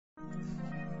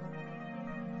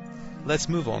Let's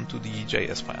move on to the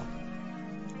JS file.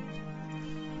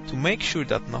 To make sure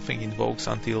that nothing invokes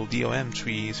until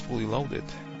DOM3 is fully loaded,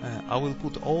 I will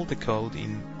put all the code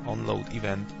in onload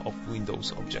event of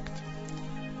Windows object.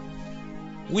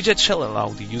 Widget shall allow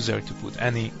the user to put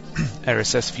any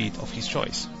RSS feed of his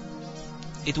choice.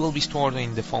 It will be stored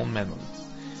in the phone manually.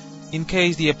 In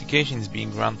case the application is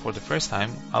being run for the first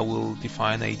time, I will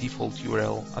define a default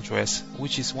URL address,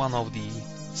 which is one of the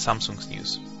Samsung's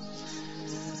news.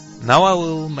 Now I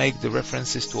will make the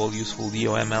references to all useful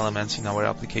DOM elements in our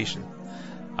application.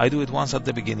 I do it once at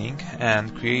the beginning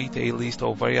and create a list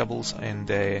of variables in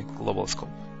the global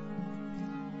scope.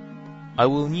 I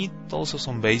will need also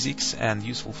some basics and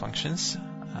useful functions,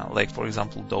 like for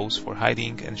example those for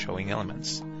hiding and showing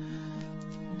elements.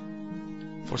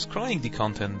 For scrolling the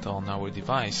content on our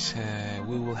device,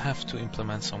 we will have to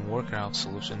implement some workaround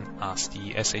solution as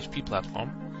the SHP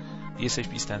platform. The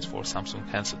SHP stands for Samsung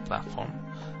Handset Platform.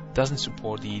 Doesn't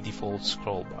support the default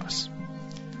scroll bars.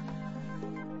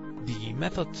 The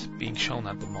method being shown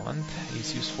at the moment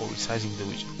is used for resizing the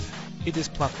widget. It is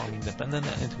platform independent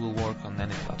and it will work on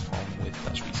any platform with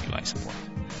TouchWiz UI support.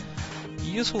 The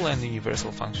useful and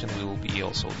universal function will be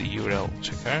also the URL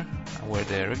checker, where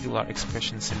the regular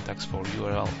expression syntax for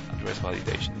URL address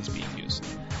validation is being used.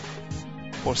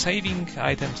 For saving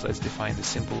items, let's define the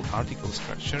simple article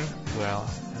structure where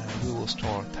we will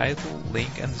store title,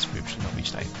 link and description of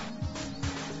each item.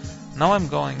 Now I'm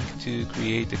going to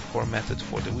create a core method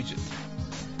for the widget.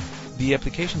 The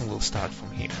application will start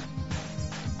from here.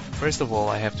 First of all,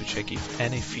 I have to check if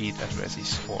any feed address is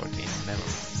stored in memory.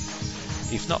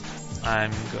 If not,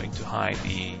 I'm going to hide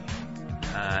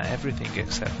everything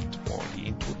except for the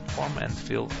input form and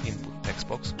fill input text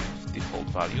box with default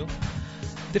value,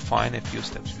 define a few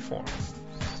steps before.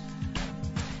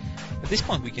 At this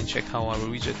point we can check how our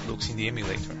widget looks in the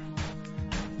emulator.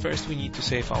 First we need to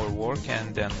save our work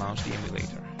and then launch the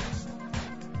emulator.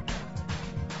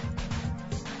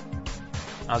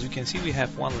 As you can see, we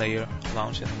have one layer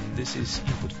launched and this is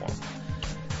input form.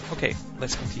 Okay,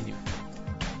 let's continue.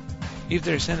 If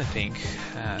there's anything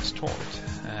stored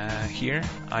here,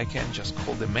 I can just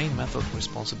call the main method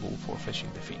responsible for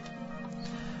fetching the feed.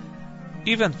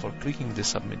 Even for clicking the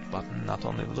submit button not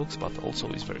only looks but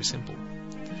also is very simple.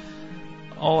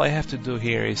 All I have to do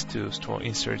here is to store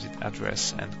inserted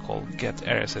address and call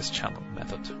getRSSChannel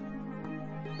method.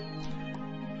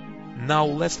 Now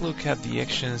let's look at the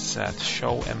actions at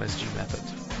showMSG method.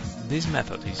 This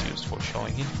method is used for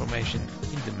showing information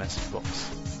in the message box.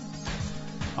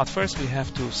 At first we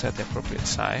have to set the appropriate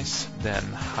size, then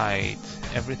hide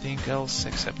everything else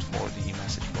except for the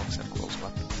message box and close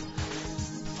button.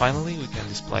 Finally, we can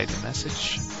display the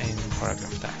message in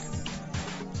paragraph tag.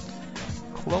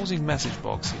 Closing message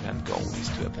box event goal is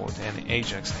to abort any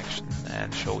Ajax action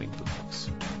and show input box.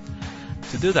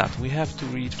 To do that, we have to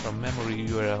read from memory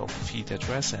URL feed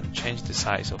address and change the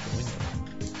size of the window.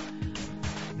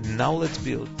 Now let's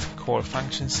build core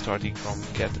functions starting from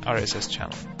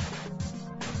getRSSChannel.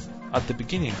 At the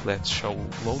beginning, let's show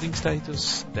loading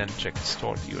status, then check the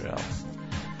stored URL.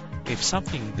 If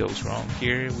something goes wrong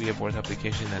here, we abort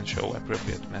application and show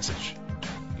appropriate message.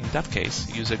 In that case,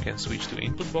 user can switch to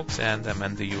input box and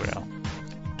amend the URL.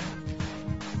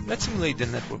 Let's simulate the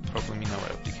network problem in our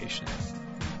application.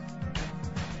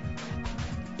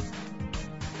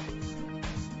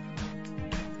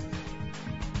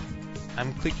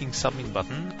 I'm clicking submit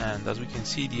button and as we can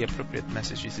see, the appropriate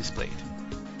message is displayed.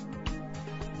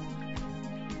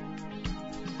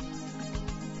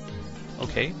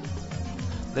 Okay,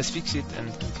 let's fix it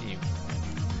and continue.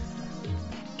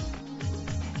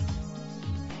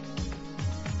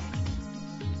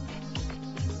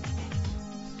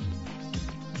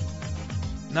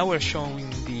 Now we're showing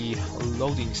the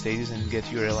loading status and get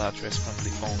URL address from the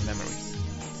phone memory.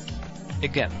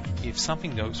 Again, if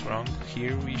something goes wrong,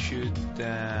 here we should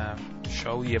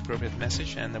show the appropriate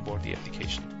message and abort the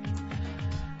application.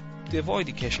 To avoid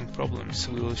the caching problems,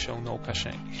 we will show no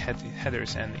caching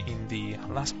headers, and in the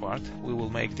last part, we will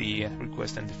make the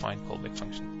request and define callback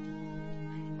function.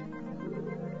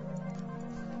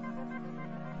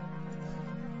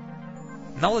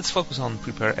 Now let's focus on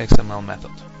prepare XML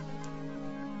method.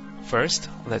 First,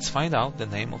 let's find out the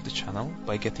name of the channel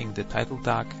by getting the title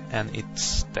tag and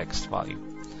its text value.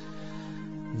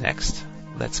 Next,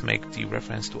 let's make the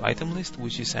reference to item list,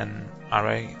 which is an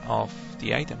array of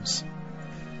the items.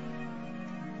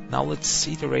 Now let's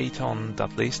iterate on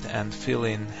that list and fill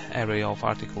in array of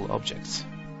article objects.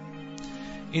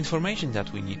 Information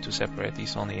that we need to separate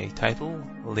is only a title,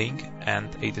 link and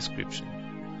a description.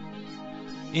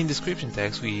 In description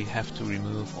tags we have to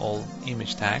remove all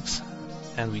image tags,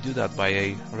 and we do that by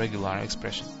a regular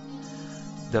expression.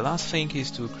 The last thing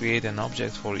is to create an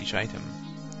object for each item.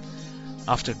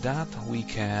 After that, we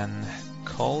can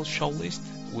call showList,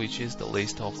 which is the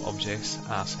list of objects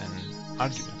as an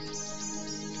argument.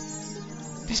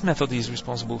 This method is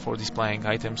responsible for displaying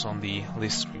items on the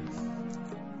list screen.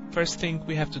 First thing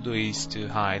we have to do is to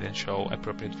hide and show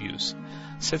appropriate views.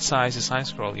 Set size assign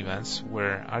scroll events,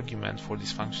 where argument for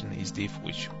this function is div,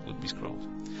 which would be scrolled.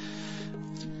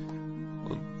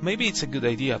 Well, maybe it's a good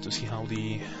idea to see how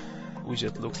the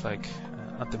widget looks like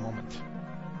at the moment.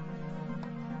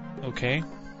 Okay.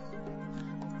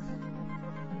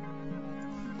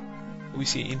 We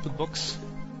see input box,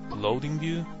 loading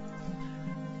view,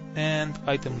 and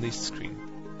item list screen,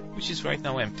 which is right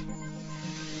now empty.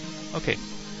 Okay,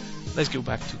 let's go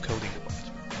back to coding part.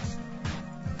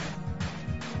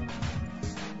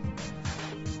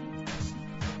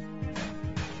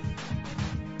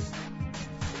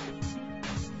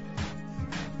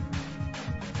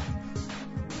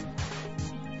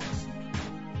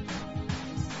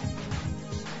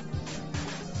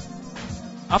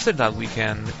 After that, we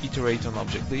can iterate on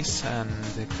object lists and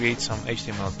create some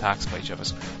HTML tags by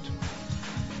JavaScript.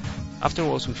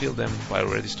 Afterwards, we fill them by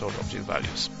already stored object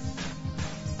values.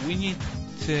 We need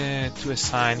to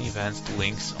assign events to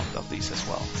links on that list as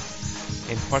well.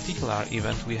 In particular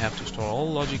event, we have to store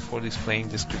all logic for displaying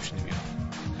description view.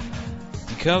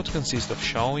 The code consists of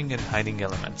showing and hiding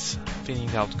elements,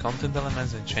 filling out content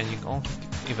elements, and changing all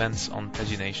events on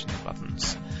pagination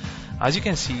buttons. As you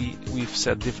can see, we've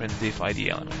set different div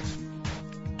ID elements.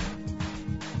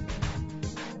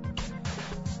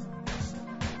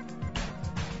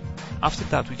 After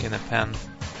that, we can append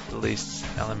the list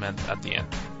element at the end.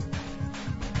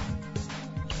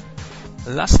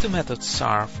 The last two methods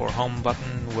are for home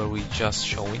button, where we just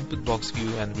show input box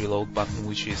view, and reload button,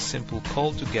 which is simple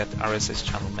call to get RSS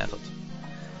channel method.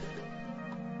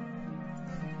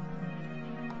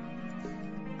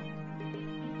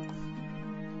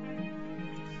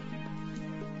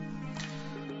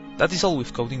 That is all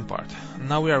with coding part.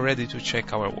 Now we are ready to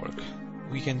check our work.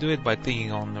 We can do it by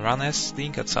clicking on Run As,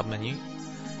 link at submenu,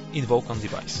 Invoke on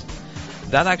device.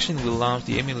 That action will launch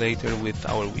the emulator with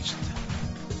our widget.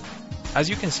 As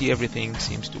you can see, everything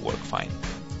seems to work fine.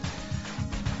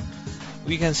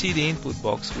 We can see the input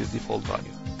box with default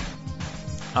value.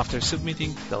 After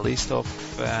submitting, the list of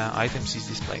items is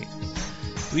displayed.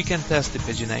 We can test the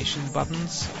pagination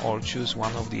buttons or choose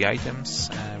one of the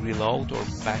items, reload or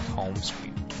back home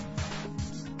screen.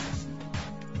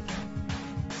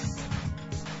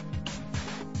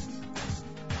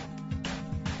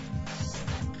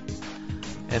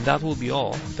 And that will be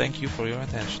all. Thank you for your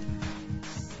attention.